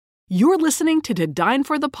You're listening to Dine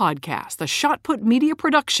for the Podcast, the Shot Put Media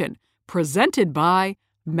production, presented by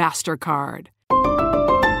MasterCard.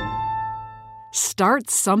 Start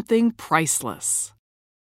something priceless.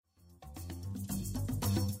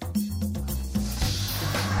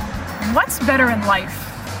 What's better in life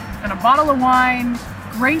than a bottle of wine,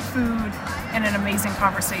 great food, and an amazing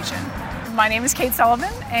conversation? My name is Kate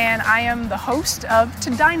Sullivan, and I am the host of To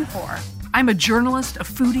Dine For. I'm a journalist, a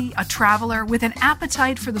foodie, a traveler with an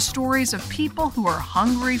appetite for the stories of people who are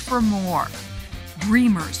hungry for more.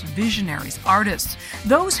 Dreamers, visionaries, artists,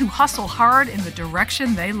 those who hustle hard in the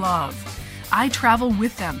direction they love. I travel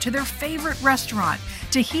with them to their favorite restaurant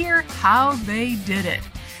to hear how they did it.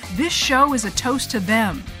 This show is a toast to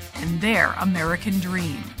them and their American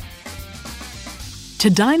dream. To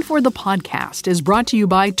Dine For the Podcast is brought to you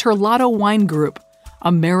by Terlato Wine Group,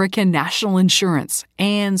 American National Insurance,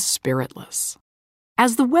 and Spiritless.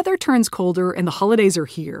 As the weather turns colder and the holidays are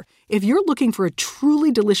here, if you're looking for a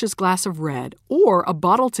truly delicious glass of red or a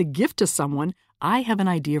bottle to gift to someone, I have an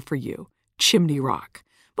idea for you: Chimney Rock.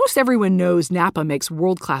 Most everyone knows Napa makes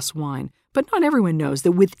world-class wine, but not everyone knows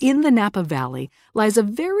that within the Napa Valley lies a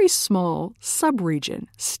very small sub-region,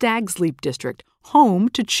 Stag's Leap District, home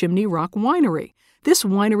to Chimney Rock Winery. This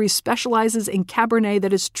winery specializes in Cabernet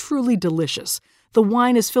that is truly delicious. The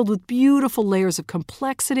wine is filled with beautiful layers of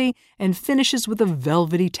complexity and finishes with a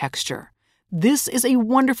velvety texture. This is a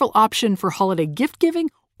wonderful option for holiday gift-giving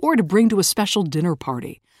or to bring to a special dinner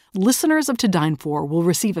party. Listeners of To Dine For will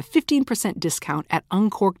receive a 15% discount at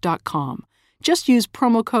uncork.com. Just use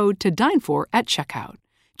promo code TODINEFOR at checkout.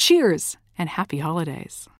 Cheers and happy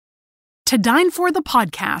holidays. To Dine For the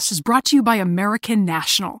Podcast is brought to you by American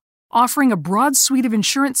National, offering a broad suite of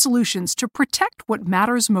insurance solutions to protect what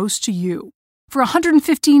matters most to you. For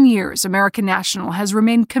 115 years, American National has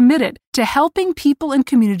remained committed to helping people and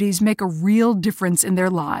communities make a real difference in their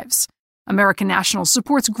lives. American National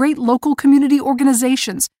supports great local community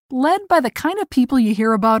organizations led by the kind of people you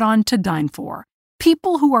hear about on To Dine For.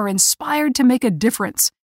 People who are inspired to make a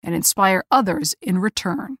difference and inspire others in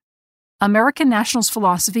return. American National's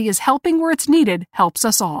philosophy is helping where it's needed helps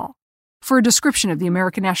us all. For a description of the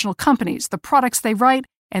American National companies, the products they write,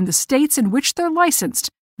 and the states in which they're licensed,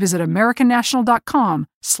 visit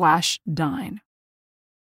americannational.com/dine.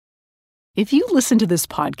 If you listen to this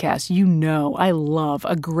podcast, you know I love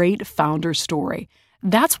a great founder story.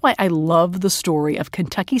 That's why I love the story of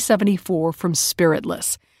Kentucky 74 from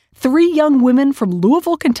Spiritless. 3 young women from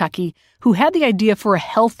Louisville, Kentucky, who had the idea for a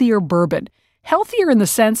healthier bourbon. Healthier in the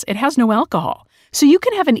sense it has no alcohol. So you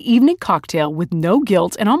can have an evening cocktail with no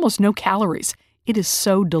guilt and almost no calories. It is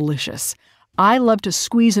so delicious. I love to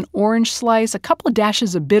squeeze an orange slice, a couple of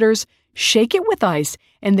dashes of bitters, shake it with ice,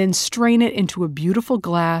 and then strain it into a beautiful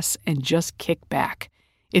glass and just kick back.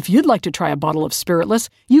 If you'd like to try a bottle of Spiritless,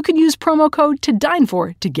 you can use promo code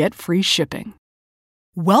TODINEFOR to get free shipping.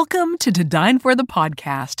 Welcome to Dine For the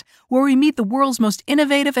Podcast, where we meet the world's most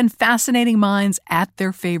innovative and fascinating minds at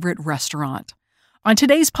their favorite restaurant. On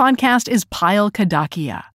today's podcast is Payal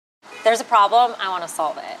Kadakia. There's a problem, I want to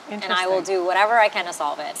solve it. And I will do whatever I can to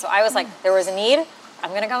solve it. So I was like, there was a need,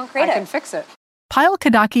 I'm going to go and create it. I can fix it. Payal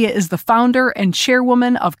Kadakia is the founder and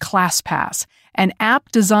chairwoman of ClassPass, an app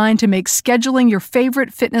designed to make scheduling your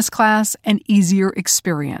favorite fitness class an easier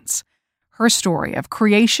experience. Her story of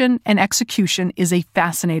creation and execution is a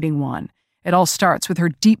fascinating one. It all starts with her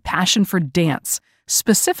deep passion for dance,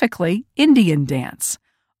 specifically Indian dance.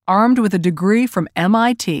 Armed with a degree from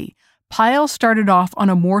MIT, Payal started off on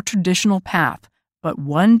a more traditional path, but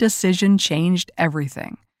one decision changed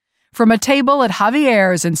everything. From a table at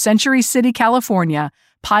Javier's in Century City, California,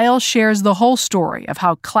 Payal shares the whole story of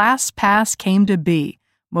how ClassPass came to be,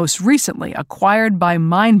 most recently acquired by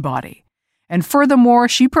MindBody. And furthermore,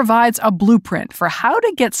 she provides a blueprint for how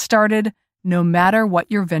to get started no matter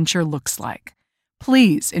what your venture looks like.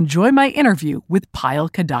 Please enjoy my interview with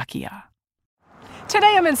Payal Kadakia.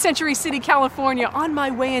 Today I'm in Century City, California, on my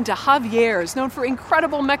way into Javier's, known for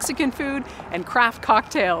incredible Mexican food and craft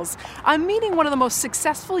cocktails. I'm meeting one of the most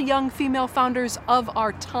successful young female founders of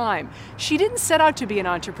our time. She didn't set out to be an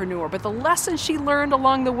entrepreneur, but the lessons she learned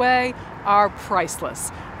along the way are priceless.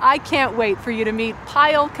 I can't wait for you to meet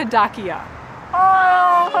Payal Kadakia.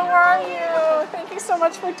 Oh, how are you? Thank you so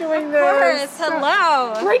much for doing this. Of course.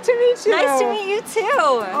 Hello. Great to meet you. Nice to meet you too.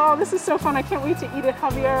 Oh, this is so fun. I can't wait to eat at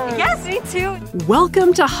Javier's. Yes, me too.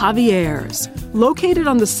 Welcome to Javier's. Located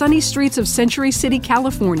on the sunny streets of Century City,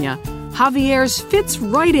 California, Javier's fits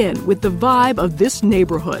right in with the vibe of this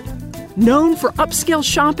neighborhood. Known for upscale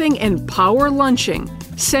shopping and power lunching,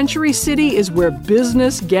 Century City is where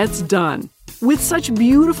business gets done. With such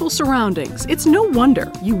beautiful surroundings, it's no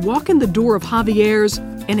wonder you walk in the door of Javier's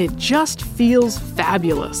and it just feels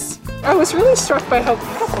fabulous. I was really struck by how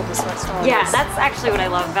beautiful this restaurant Yeah, is. that's actually what I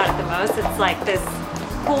love about it the most. It's like this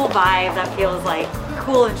cool vibe that feels like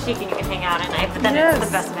cool and chic and you can hang out at night, but then it's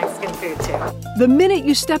the best Mexican food too. The minute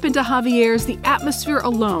you step into Javier's, the atmosphere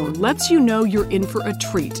alone lets you know you're in for a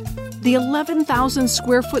treat. The 11,000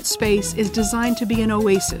 square foot space is designed to be an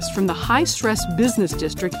oasis from the high-stress business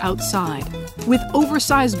district outside. With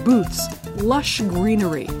oversized booths, lush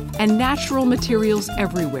greenery, and natural materials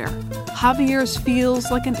everywhere, Javier's feels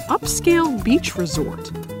like an upscale beach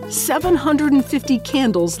resort. 750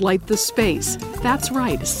 candles light the space. That's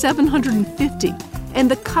right, 750. And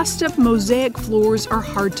the custom mosaic floors are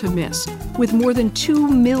hard to miss, with more than 2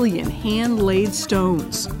 million hand-laid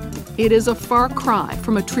stones. It is a far cry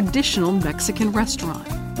from a traditional Mexican restaurant.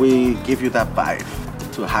 We give you that vibe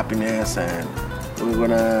to happiness, and we're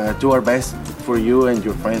gonna do our best for you and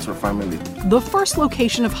your friends or family. The first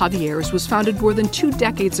location of Javier's was founded more than 2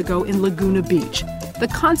 decades ago in Laguna Beach. The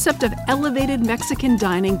concept of elevated Mexican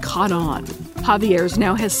dining caught on. Javier's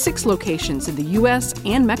now has 6 locations in the U.S.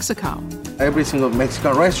 and Mexico. Every single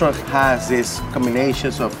Mexican restaurant has these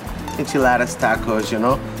combinations of enchiladas,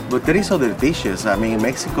 tacos, but there is other dishes. I mean,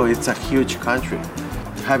 Mexico, it's a huge country.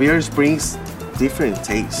 Javier's brings different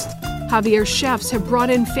tastes. Javier's chefs have brought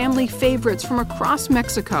in family favorites from across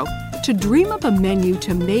Mexico to dream up a menu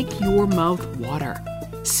to make your mouth water.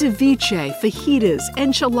 Ceviche, fajitas,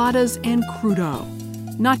 enchiladas, and crudo.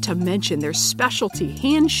 Not to mention their specialty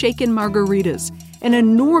hand-shaken margaritas, an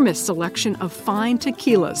enormous selection of fine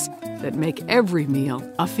tequilas that make every meal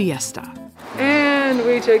a fiesta. And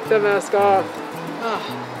we take the mask off.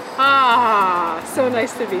 So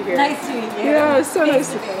nice to be here. Nice to meet you. Yeah, so nice.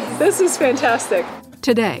 This is fantastic.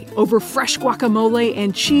 Today, over fresh guacamole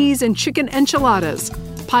and cheese and chicken enchiladas,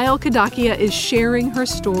 Payal Kadakia is sharing her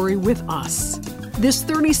story with us. This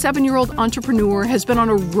 37-year-old entrepreneur has been on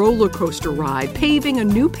a roller coaster ride, paving a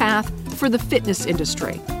new path for the fitness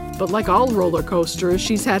industry. But like all roller coasters,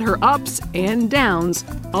 she's had her ups and downs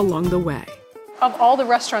along the way. Of all the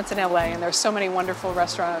restaurants in LA, and there's so many wonderful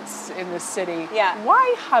restaurants in this city,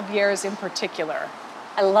 why Javier's in particular?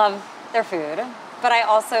 I love their food, but I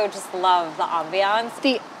also just love the ambiance.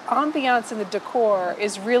 The ambiance and the decor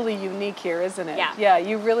is really unique here, isn't it? Yeah. Yeah,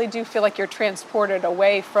 you really do feel like you're transported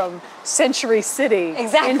away from Century City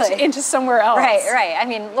into somewhere else. Right. I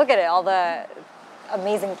mean, look at it, all the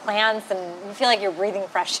amazing plants, and you feel like you're breathing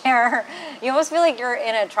fresh air. You almost feel like you're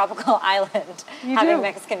in a tropical island having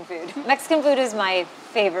Mexican food. Mexican food is my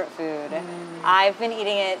favorite food. I've been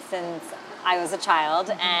eating it since I was a child,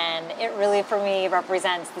 and it really, for me,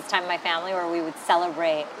 represents this time in my family where we would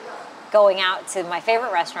celebrate going out to my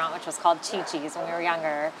favorite restaurant, which was called Chi-Chi's when we were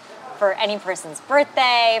younger, for any person's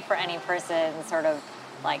birthday, for any person sort of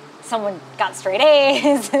like someone got straight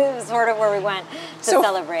A's. It was sort of where we went to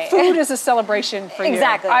celebrate. Food is a celebration for you.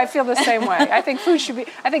 Exactly. I feel the same way. I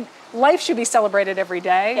think life should be celebrated every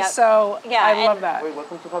day. Yep. So I love that.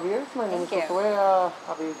 Welcome to Javier's. My name is Thank you. Josue.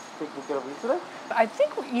 I'll be taking care of you today. I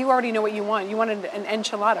think you already know what you want. You wanted an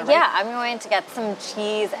enchilada, right? Yeah, I'm going to get some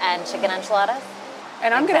cheese and chicken enchiladas.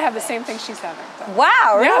 And I'm going to have the same thing she's having. So.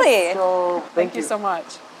 Wow, really? Yes. So, Thank you so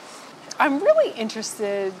much. I'm really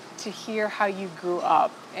interested to hear how you grew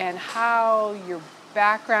up and how your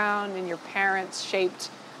background and your parents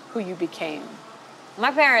shaped who you became.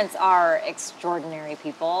 My parents are extraordinary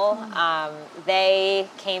people. They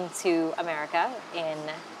came to America in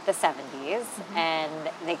the 70s,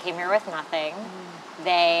 and they came here with nothing.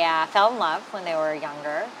 They fell in love when they were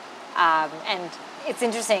younger. And it's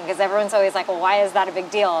interesting because everyone's always like, well, why is that a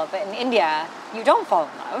big deal? But in India, you don't fall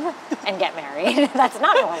in love and get married. That's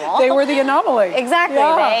not normal. They were the anomaly. Exactly.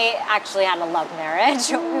 Yeah. They actually had a love marriage.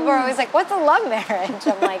 People are always like, what's a love marriage?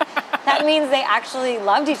 I'm like, that means they actually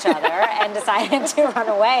loved each other and decided to run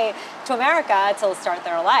away to America to start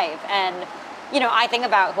their life. And, I think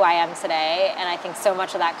about who I am today, and I think so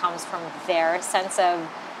much of that comes from their sense of,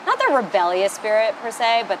 not their rebellious spirit per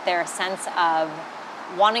se, but their sense of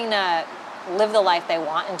wanting to live the life they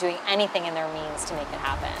want and doing anything in their means to make it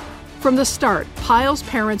happen. From the start, Payal's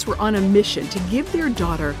parents were on a mission to give their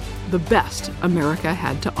daughter the best America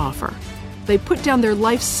had to offer. They put down their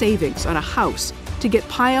life savings on a house to get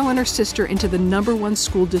Payal and her sister into the #1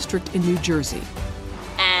 school district in New Jersey.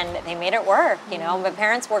 And they made it work, My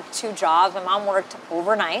parents worked 2 jobs. My mom worked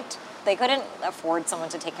overnight. They couldn't afford someone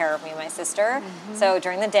to take care of me and my sister. So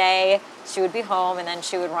during the day, she would be home, and then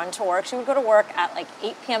she would run to work. She would go to work at like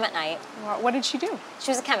 8 p.m. at night. What did she do? She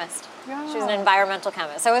was a chemist. Yeah. She was an environmental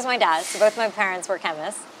chemist. So was my dad. So both my parents were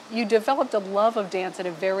chemists. You developed a love of dance at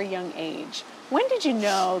a very young age. When did you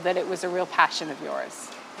know that it was a real passion of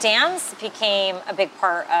yours? Dance became a big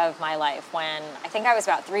part of my life when I think I was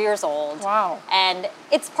about 3 years old. Wow. And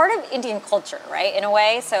it's part of Indian culture, right, in a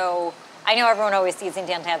way. So I know everyone always sees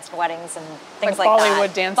Indian dance in weddings and things like Bollywood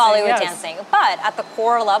that. Dancing, Bollywood yes. dancing. But at the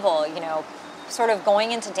core level, you know, sort of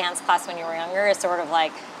going into dance class when you were younger is sort of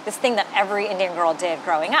like this thing that every Indian girl did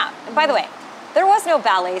growing up. And by the way, there was no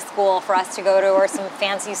ballet school for us to go to or some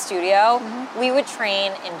fancy studio. We would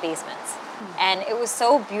train in basements. And it was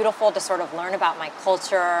so beautiful to sort of learn about my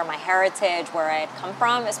culture, my heritage, where I had come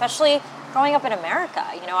from, especially growing up in America.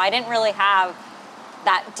 You know, I didn't really have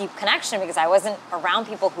that deep connection because I wasn't around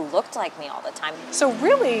people who looked like me all the time. So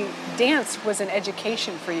really, dance was an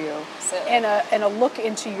education for you and a look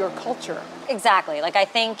into your culture. Exactly. Like, I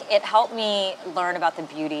think it helped me learn about the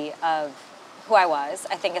beauty of who I was.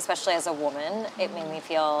 I think especially as a woman, it made me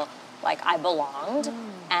feel like I belonged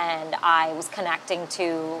and I was connecting to,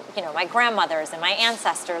 you know, my grandmothers and my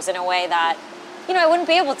ancestors in a way that, you know, I wouldn't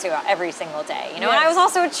be able to every single day, you know. Yes. And I was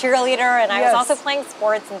also a cheerleader and I was Yes. also playing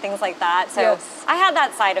sports and things like that. So Yes. I had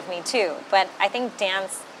that side of me too. But I think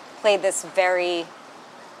dance played this very,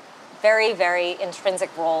 very, very intrinsic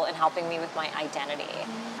role in helping me with my identity.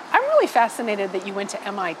 I'm really fascinated that you went to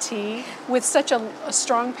MIT with such a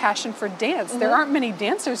strong passion for dance. There aren't many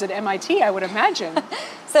dancers at MIT, I would imagine.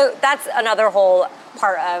 So that's another whole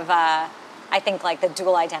part of, I think, like the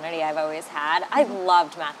dual identity I've always had. I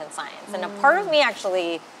loved math and science. And a part of me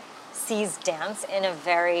actually sees dance in a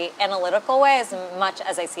very analytical way as much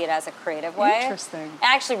as I see it as a creative way. Interesting.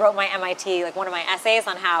 I actually wrote my MIT, like one of my essays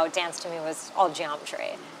on how dance to me was all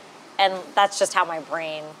geometry. And that's just how my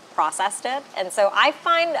brain processed it. And so I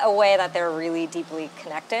find a way that they're really deeply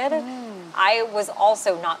connected. I was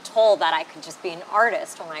also not told that I could just be an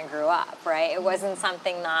artist when I grew up, right? It wasn't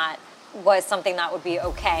something that would be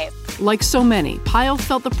okay. Like so many, Payal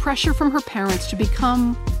felt the pressure from her parents to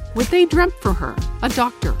become what they dreamt for her: a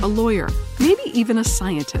doctor, a lawyer, maybe even a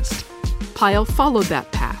scientist. Payal followed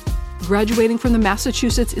that path, graduating from the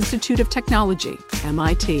Massachusetts Institute of Technology,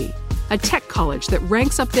 MIT, a tech college that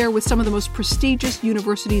ranks up there with some of the most prestigious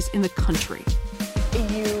universities in the country.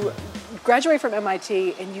 You graduate from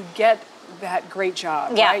MIT and you get that great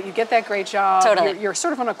job, Yeah. right? You get that great job. Totally. You're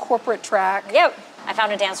sort of on a corporate track. Yep. I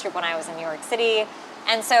found a dance troupe when I was in New York City.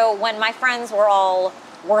 And so when my friends were all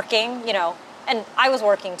working, you know, and I was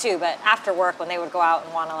working too, but after work when they would go out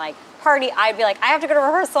and want to like party, I'd be like, I have to go to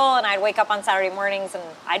rehearsal, and I'd wake up on Saturday mornings and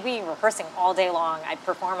I'd be rehearsing all day long. I'd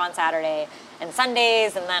perform on Saturday and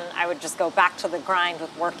Sundays, and then I would just go back to the grind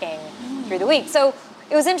with working through the week. So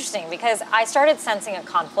it was interesting because I started sensing a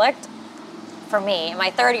conflict for me in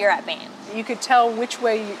my third year at Bain. You could tell which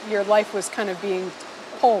way your life was kind of being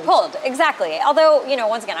pulled. Pulled, exactly. Although, you know,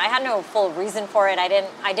 once again, I had no full reason for it. I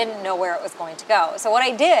didn't know where it was going to go. So what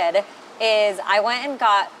I did is I went and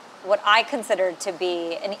got what I considered to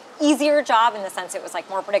be an easier job in the sense it was like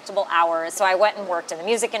more predictable hours. So I went and worked in the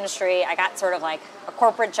music industry. I got sort of like a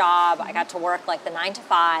corporate job. I got to work like the 9 to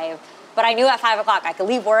 5. But I knew at 5 o'clock I could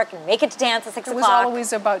leave work and make it to dance at 6 It was o'clock.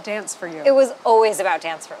 always about dance for you. It was always about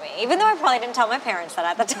dance for me, even though I probably didn't tell my parents that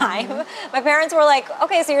at the time. My parents were like,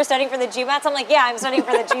 okay, so you're studying for the GMATs? I'm like, yeah, I'm studying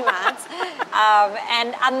for the GMATs.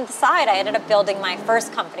 And on the side, I ended up building my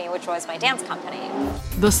first company, which was my dance company.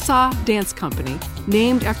 The Sa Dance Company,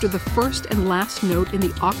 named after the first and last note in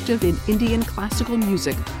the octave in Indian classical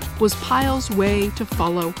music, was Payal's way to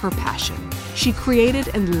follow her passion. She created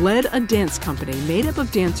and led a dance company made up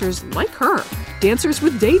of dancers like her, dancers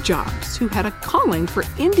with day jobs who had a calling for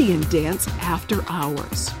Indian dance after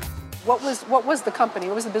hours. What was the company?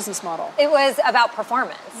 What was the business model? It was about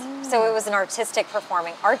performance. So it was an artistic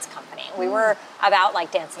performing arts company. We were about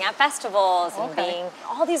like dancing at festivals and being,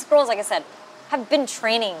 all these girls, like I said, have been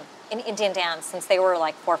training in Indian dance since they were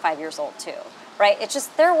like 4 or 5 years old too, right? It's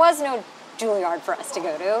just, there was no Juilliard for us to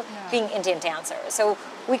go to being Indian dancers. So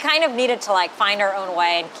we kind of needed to like find our own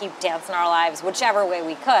way and keep dance in our lives whichever way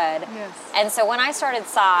we could. Yes. And so when I started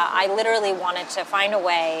Sa, I literally wanted to find a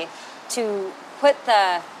way to put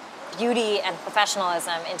the beauty and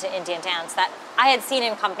professionalism into Indian dance that I had seen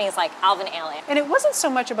in companies like Alvin Ailey. And it wasn't so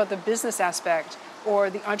much about the business aspect or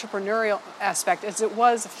the entrepreneurial aspect as it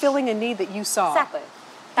was filling a need that you saw. Exactly.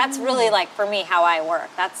 That's really like for me how I work.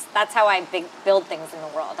 That's how I build things in the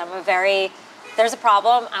world. There's a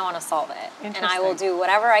problem, I want to solve it. And I will do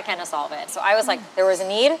whatever I can to solve it. So I was like, there was a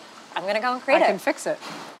need, I'm going to go and create it. I can fix it.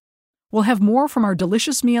 We'll have more from our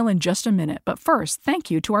delicious meal in just a minute, but first, thank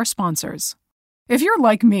you to our sponsors. If you're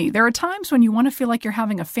like me, there are times when you want to feel like you're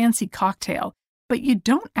having a fancy cocktail, but you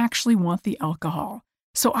don't actually want the alcohol.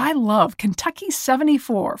 So I love Kentucky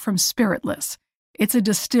 74 from Spiritless. It's a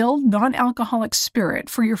distilled, non-alcoholic spirit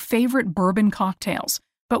for your favorite bourbon cocktails,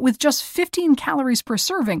 but with just 15 calories per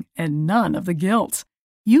serving and none of the guilt.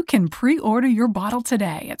 You can pre-order your bottle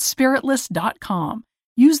today at spiritless.com.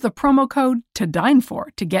 Use the promo code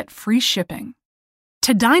TODINEFOR to get free shipping.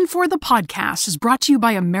 To Dine For the podcast is brought to you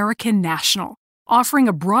by American National, offering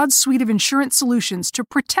a broad suite of insurance solutions to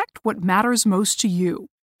protect what matters most to you.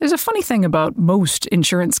 There's a funny thing about most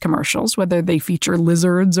insurance commercials, whether they feature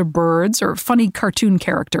lizards or birds or funny cartoon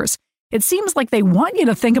characters. It seems like they want you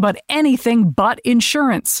to think about anything but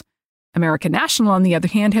insurance. American National, on the other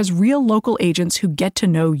hand, has real local agents who get to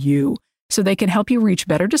know you, so they can help you reach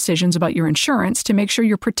better decisions about your insurance to make sure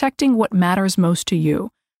you're protecting what matters most to you.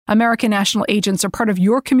 American National agents are part of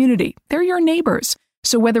your community. They're your neighbors.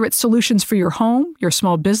 So whether it's solutions for your home, your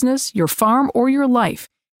small business, your farm, or your life,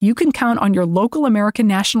 you can count on your local American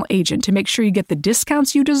National agent to make sure you get the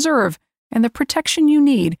discounts you deserve and the protection you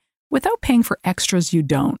need without paying for extras you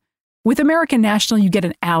don't. With American National, you get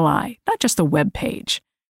an ally, not just a web page.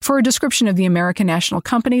 For a description of the American National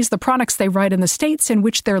companies, the products they write, in the states in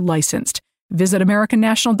which they're licensed, visit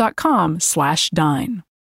americannational.com/dine.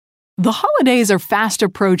 The holidays are fast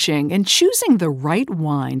approaching, and choosing the right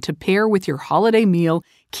wine to pair with your holiday meal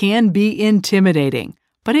can be intimidating,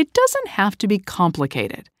 but it doesn't have to be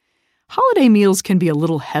complicated. Holiday meals can be a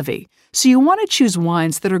little heavy, so you want to choose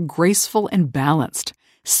wines that are graceful and balanced.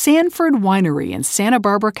 Sanford Winery in Santa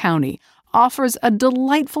Barbara County offers a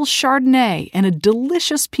delightful Chardonnay and a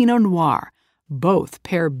delicious Pinot Noir. Both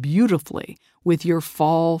pair beautifully with your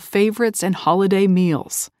fall favorites and holiday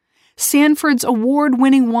meals. Sanford's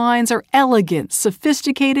award-winning wines are elegant,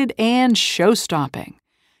 sophisticated, and show-stopping.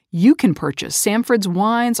 You can purchase Sanford's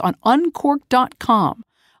wines on Uncorked.com.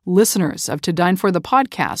 Listeners of To Dine For the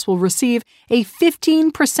podcast will receive a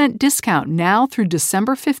 15% discount now through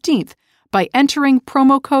December 15th by entering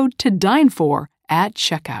promo code TODINEFOR at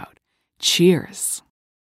checkout. Cheers.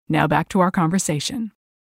 Now back to our conversation.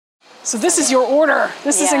 So this is your order.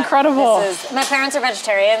 This is incredible. My parents are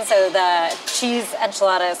vegetarian, so the cheese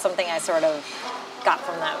enchilada is something I sort of got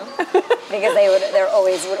from them because they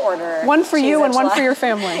always would order one for you and enchilada. One for your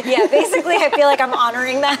family. Yeah, basically I feel like I'm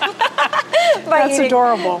honoring them That's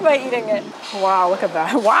adorable. By eating it. Wow, look at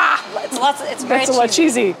that. Wow. It's very That's a lot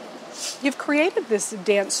cheesy. You've created this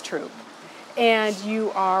dance troupe and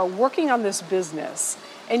you are working on this business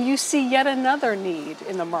and you see yet another need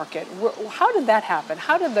in the market. How did that happen?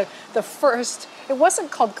 How did the first, it wasn't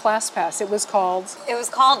called ClassPass, it was called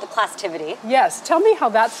the Classtivity. Yes, tell me how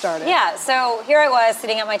that started. Yeah, so here I was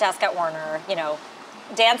sitting at my desk at Warner,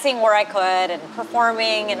 dancing where I could and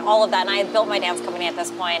performing and all of that. And I had built my dance company at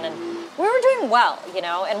this point and we were doing well,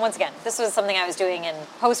 And once again, this was something I was doing in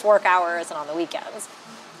post-work hours and on the weekends.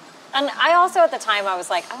 And I also, at the time, I was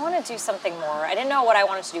like, I want to do something more. I didn't know what I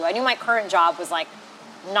wanted to do. I knew my current job was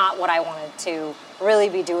not what I wanted to really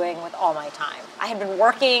be doing with all my time. I had been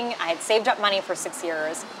working, I had saved up money for 6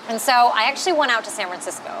 years. And so I actually went out to San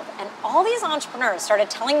Francisco and all these entrepreneurs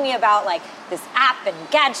started telling me about this app and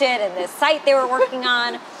gadget and this site they were working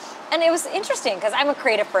on. And it was interesting because I'm a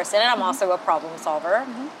creative person and I'm also a problem solver.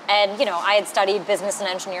 Mm-hmm. And, I had studied business and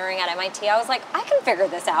engineering at MIT. I was like, I can figure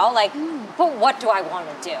this out. But what do I want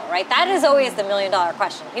to do, right? That is always the $1 million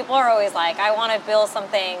question. People are always like, I want to build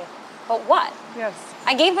something, but what? Yes.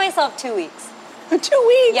 I gave myself 2 weeks. 2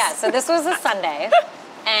 weeks? Yeah, so this was a Sunday.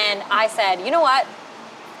 And I said, you know what?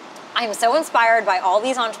 I'm so inspired by all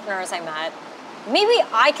these entrepreneurs I met. Maybe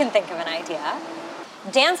I can think of an idea.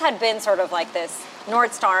 Dance had been sort of like this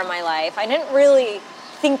North Star in my life. I didn't really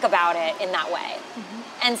think about it in that way. Mm-hmm.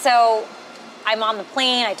 And so I'm on the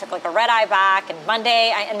plane, I took a red eye back, and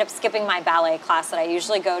Monday I ended up skipping my ballet class that I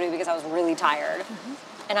usually go to because I was really tired. Mm-hmm.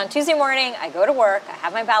 And on Tuesday morning, I go to work, I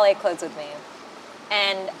have my ballet clothes with me,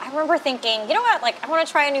 and I remember thinking, you know what, I want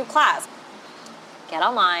to try a new class. Get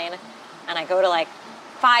online, and I go to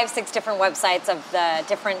 5, 6 different websites of the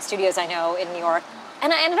different studios I know in New York,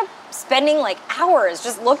 and I ended up spending hours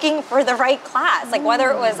just looking for the right class.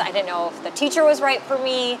 Whether it was, I didn't know if the teacher was right for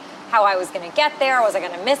me, how I was going to get there, was I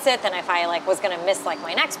going to miss it, then if I was going to miss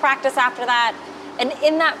my next practice after that. And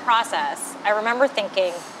in that process, I remember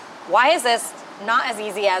thinking, why is this not as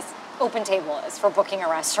easy as OpenTable is for booking a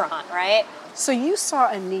restaurant, right? So you saw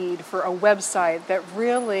a need for a website that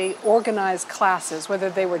really organized classes, whether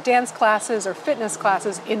they were dance classes or fitness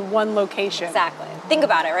classes, in one location. Exactly. Think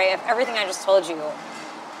about it, right? If everything I just told you,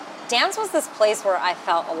 dance was this place where I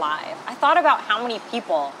felt alive. I thought about how many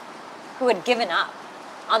people who had given up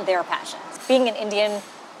on their passions. Being an Indian,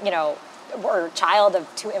 or child of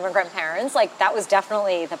 2 immigrant parents, that was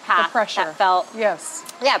definitely the path the pressure. That felt... Yes.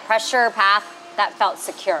 Yeah, pressure path that felt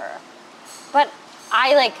secure. But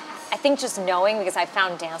I I think just knowing, because I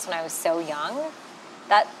found dance when I was so young,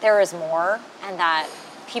 that there is more and that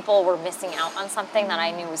people were missing out on something that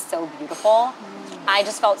I knew was so beautiful. I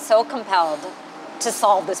just felt so compelled to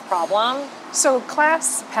solve this problem. So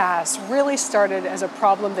ClassPass really started as a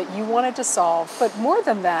problem that you wanted to solve, but more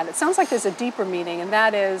than that, it sounds like there's a deeper meaning, and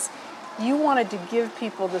that is you wanted to give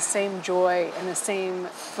people the same joy and the same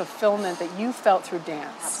fulfillment that you felt through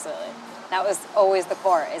dance. Absolutely. That was always the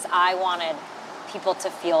core, is I wanted people to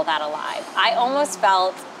feel that alive. I almost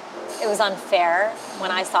felt it was unfair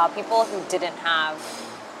when I saw people who didn't have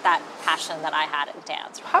that passion that I had in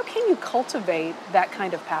dance. How can you cultivate that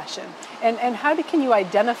kind of passion? And how can you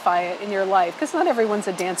identify it in your life? Because not everyone's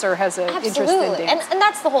a dancer, has an interest in dance. And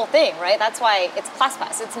that's the whole thing, right? That's why it's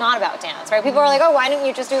ClassPass. It's not about dance, right? People are like, oh, why didn't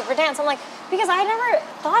you just do it for dance? I'm like, because I never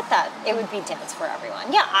thought that it would be dance for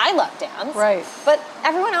everyone. Yeah, I love dance. Right. But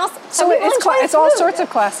everyone else, so it's all sorts of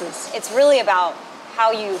classes. It's really about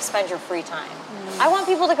how you spend your free time. I want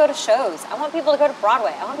people to go to shows. I want people to go to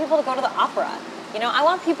Broadway. I want people to go to the opera. You know, I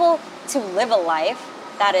want people to live a life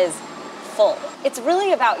that is full. It's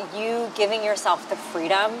really about you giving yourself the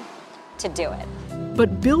freedom to do it.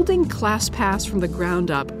 But building ClassPass from the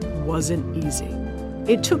ground up wasn't easy.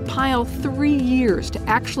 It took Payal 3 years to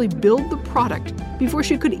actually build the product before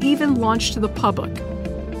she could even launch to the public.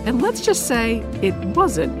 And let's just say it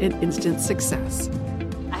wasn't an instant success.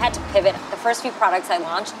 I had to pivot. The first few products I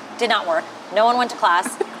launched did not work. No one went to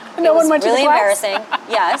class. No one went to really the class? embarrassing.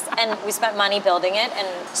 Yes, and we spent money building it.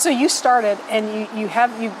 And so you started, and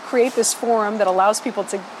you create this forum that allows people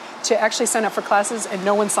to actually sign up for classes, and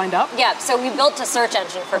no one signed up? Yeah, so we built a search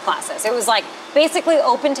engine for classes. It was like basically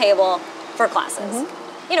open table for classes.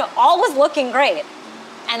 You know, all was looking great.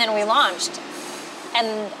 And then we launched.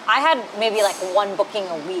 And I had maybe like one booking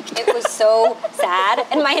a week. It was so sad.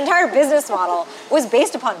 And my entire business model was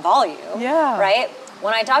based upon volume. Yeah. Right?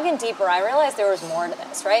 When I dug in deeper, I realized there was more to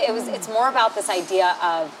this, right? It's more about this idea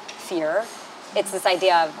of fear. It's this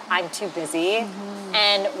idea of I'm too busy.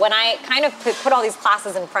 And when I kind of put all these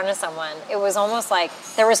classes in front of someone, it was almost like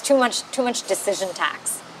there was too much decision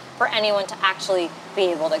tax for anyone to actually be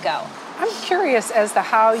able to go. I'm curious as to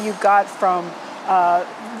how you got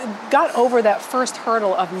over that first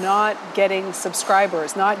hurdle of not getting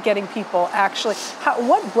subscribers, not getting people actually.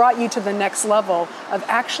 What brought you to the next level of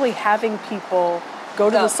actually having people go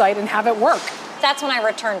to the site and have it work? That's when I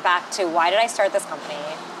returned back to why did I start this company?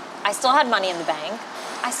 I still had money in the bank.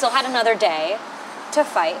 I still had another day to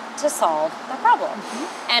fight to solve the problem.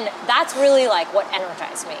 And that's really like what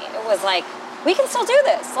energized me. It was like, we can still do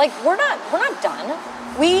this. Like we're not done.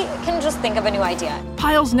 We can just think of a new idea.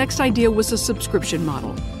 Payal's next idea was a subscription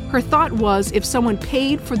model. Her thought was if someone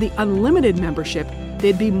paid for the unlimited membership,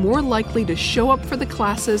 they'd be more likely to show up for the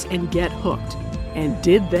classes and get hooked. And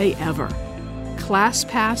did they ever?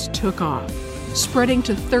 ClassPass took off, spreading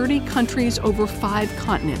to 30 countries over 5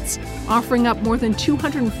 continents, offering up more than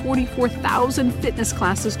 244,000 fitness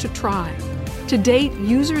classes to try. To date,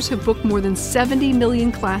 users have booked more than 70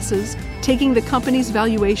 million classes, taking the company's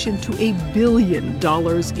valuation to $1 billion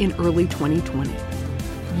in early 2020.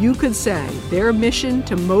 You could say their mission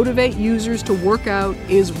to motivate users to work out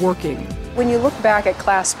is working. When you look back at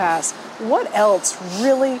ClassPass, what else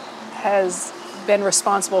really has been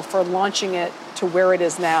responsible for launching it to where it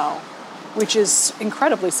is now, which is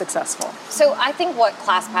incredibly successful? So I think what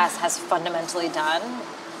ClassPass has fundamentally done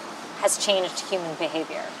has changed human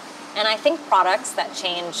behavior. And I think products that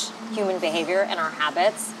change human behavior and our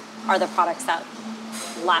habits are the products that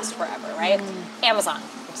last forever, right? Amazon,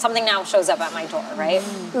 something now shows up at my door, right?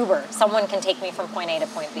 Uber, someone can take me from point A to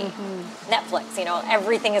point B. Netflix, you know,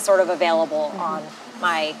 everything is sort of available on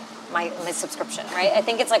my subscription, right? I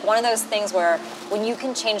think it's like one of those things where when you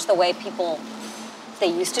can change the way people, they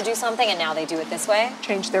used to do something and now they do it this way.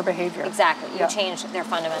 Change their behavior. Exactly, you change their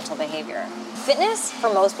fundamental behavior. Fitness, for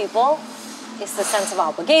most people, is the sense of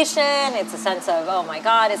obligation, it's a sense of, oh my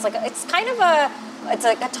God, it's like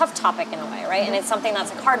a tough topic in a way, right? And it's something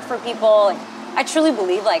that's like hard for people. Like, I truly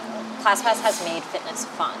believe like ClassPass has made fitness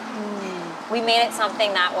fun. We made it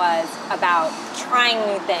something that was about trying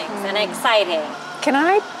new things and exciting. Can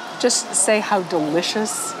I just say how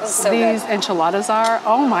delicious these enchiladas are?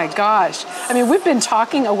 Oh my gosh. I mean, we've been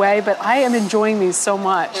talking away, but I am enjoying these so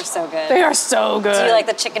much. They're so good. They are so good. Do you like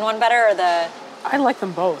the chicken one better or the? I like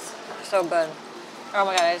them both. So good. Oh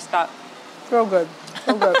my God, I just got. Real good.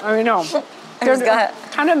 Real good. I mean, no.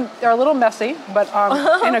 They're a little messy, but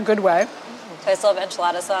in a good way. Do I still have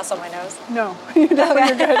enchilada sauce on my nose? No, you're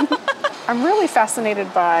good. I'm really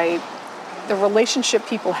fascinated by the relationship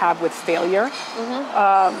people have with failure,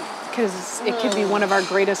 because it can be one of our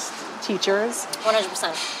greatest teachers.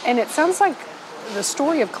 100%. And it sounds like the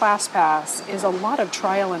story of ClassPass is a lot of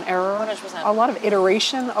trial and error, 100%. a lot of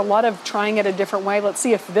iteration, a lot of trying it a different way. Let's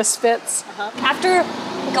see if this fits. After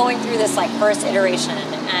going through this like first iteration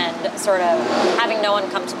and sort of having no one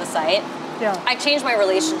come to the site, I changed my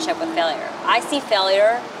relationship with failure. I see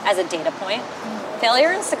failure as a data point. Failure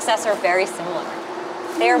and success are very similar.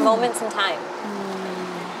 They are moments in time.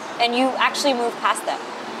 And you actually move past them.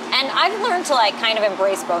 And I've learned to like kind of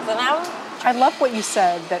embrace both of them. I love what you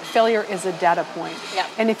said, that failure is a data point. Yeah.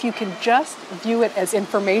 And if you can just view it as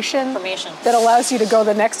information that allows you to go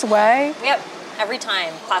the next way. Yep. Every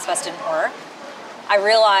time ClassPass didn't work, I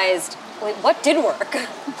realized, wait, what did work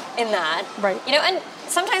in that? Right. You know, and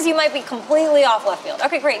sometimes you might be completely off left field.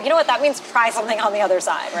 Okay, great. You know what? That means try something on the other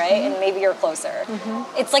side, right? And maybe you're closer.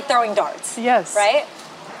 It's like throwing darts. Yes. Right?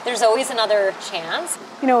 There's always another chance.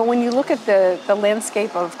 You know, when you look at the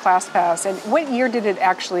landscape of ClassPass, and what year did it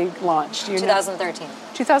actually launch? Do you 2013. know?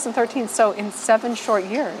 2013, so in 7 short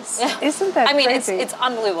years. Yeah. Isn't that crazy? It's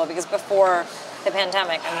unbelievable because before the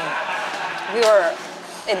pandemic, we were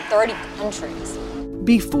in 30 countries.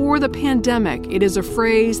 Before the pandemic, it is a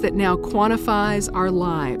phrase that now quantifies our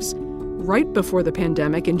lives. Right before the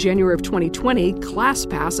pandemic, in January of 2020,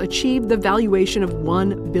 ClassPass achieved the valuation of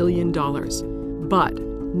 $1 billion. But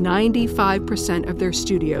 95% of their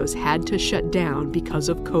studios had to shut down because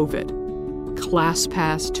of COVID.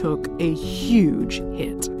 ClassPass took a huge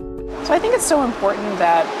hit. So I think it's so important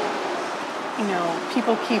that, you know,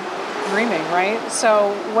 people keep dreaming, right?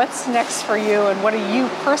 So what's next for you, and what are you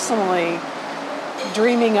personally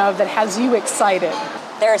dreaming of that has you excited?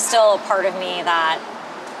 There's still a part of me that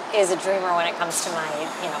is a dreamer when it comes to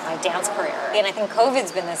my dance career. And I think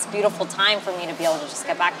COVID's been this beautiful time for me to be able to just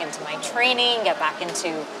get back into my training, get back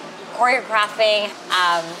into choreographing.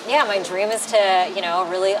 My dream is to,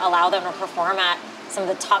 really allow them to perform at some of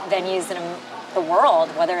the top venues in the world,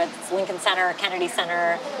 whether it's Lincoln Center, Kennedy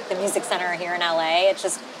Center, the Music Center here in LA. It's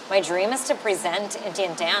just, my dream is to present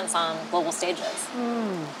Indian dance on global stages.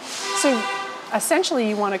 So essentially,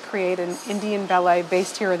 you want to create an Indian ballet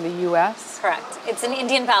based here in the U.S.? Correct. It's an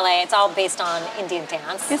Indian ballet. It's all based on Indian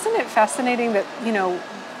dance. Isn't it fascinating that,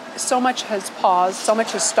 so much has paused, so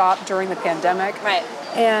much has stopped during the pandemic? Right.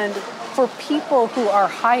 And for people who are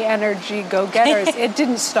high-energy go-getters, it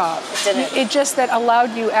didn't stop. It didn't. It just that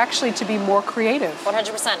allowed you actually to be more creative.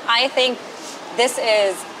 100%. I think this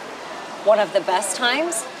is one of the best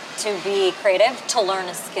times to be creative, to learn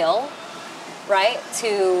a skill, right?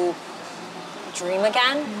 To dream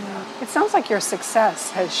again. It sounds like your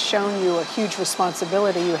success has shown you a huge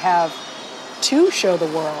responsibility you have to show the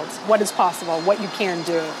world what is possible, what you can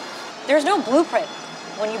do. There's no blueprint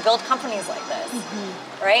when you build companies like this,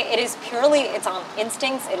 right? It's on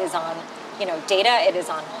instincts, it is on, data, it is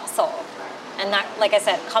on hustle. And that, like I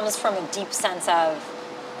said, comes from a deep sense of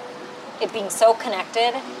it being so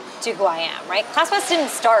connected to who I am, right? ClassPass didn't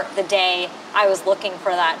start the day I was looking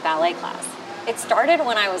for that ballet class. It started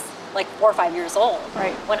when I was like 4 or 5 years old,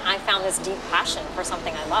 right, when I found this deep passion for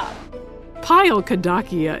something I love. Payal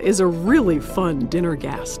Kadakia is a really fun dinner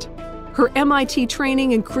guest. Her MIT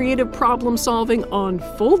training and creative problem solving on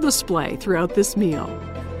full display throughout this meal.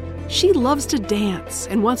 She loves to dance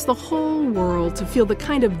and wants the whole world to feel the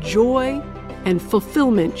kind of joy and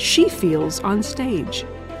fulfillment she feels on stage.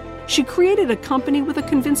 She created a company with a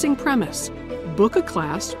convincing premise. Book a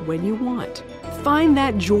class when you want. Find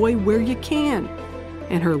that joy where you can.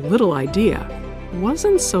 And her little idea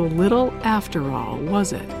wasn't so little after all,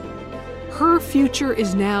 was it? Her future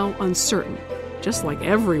is now uncertain, just like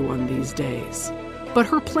everyone these days. But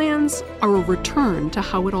her plans are a return to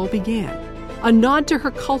how it all began. A nod to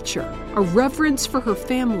her culture, a reverence for her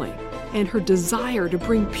family, and her desire to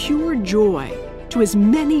bring pure joy to as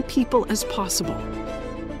many people as possible.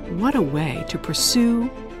 What a way to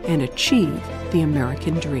pursue and achieve the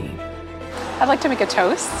American dream. I'd like to make a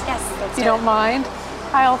toast. Yes, if you don't mind.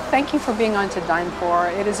 Kyle, thank you for being on To Dine For.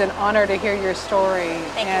 It is an honor to hear your story.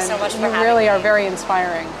 Thank you so much for having me. You really are very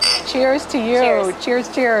inspiring. Cheers to you. Cheers.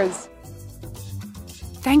 Cheers, cheers.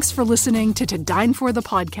 Thanks for listening to Dine For the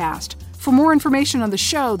podcast. For more information on the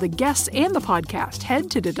show, the guests, and the podcast,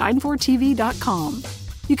 head to todinefortv.com.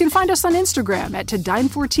 You can find us on Instagram at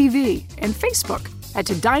ToDineForTV and Facebook at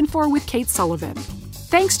To Dine For with Kate Sullivan.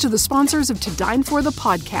 Thanks to the sponsors of To Dine For the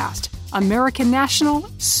podcast, American National,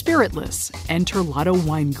 Spiritless, and Terlato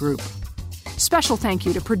Wine Group. Special thank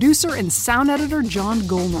you to producer and sound editor John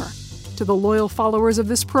Golner. To the loyal followers of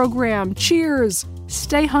this program, cheers,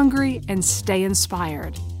 stay hungry, and stay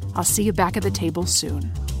inspired. I'll see you back at the table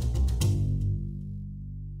soon.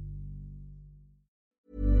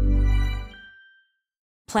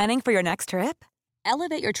 Planning for your next trip?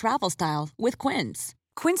 Elevate your travel style with Quince.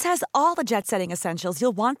 Quince has all the jet-setting essentials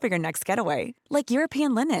you'll want for your next getaway, like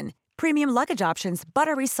European linen, premium luggage options,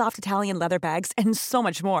 buttery soft Italian leather bags, and so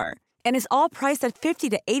much more. And is all priced at 50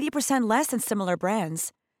 to 80% less than similar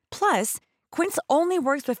brands. Plus, Quince only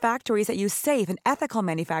works with factories that use safe and ethical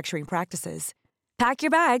manufacturing practices. Pack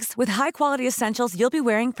your bags with high-quality essentials you'll be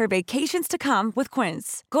wearing for vacations to come with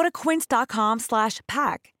Quince. Go to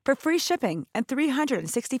quince.com/pack for free shipping and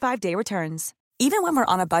 365-day returns. Even when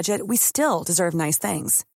we're on a budget, we still deserve nice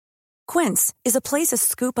things. Quince is a place to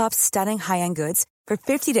scoop up stunning high-end goods for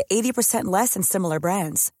 50 to 80% less than similar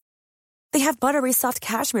brands. They have buttery soft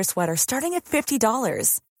cashmere sweaters starting at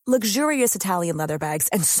 $50, luxurious Italian leather bags,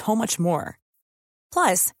 and so much more.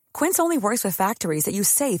 Plus, Quince only works with factories that use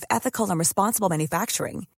safe, ethical, and responsible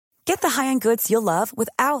manufacturing. Get the high-end goods you'll love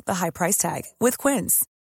without the high price tag with Quince.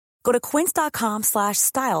 Go to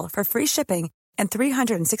quince.com/style for free shipping and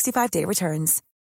 365-day returns.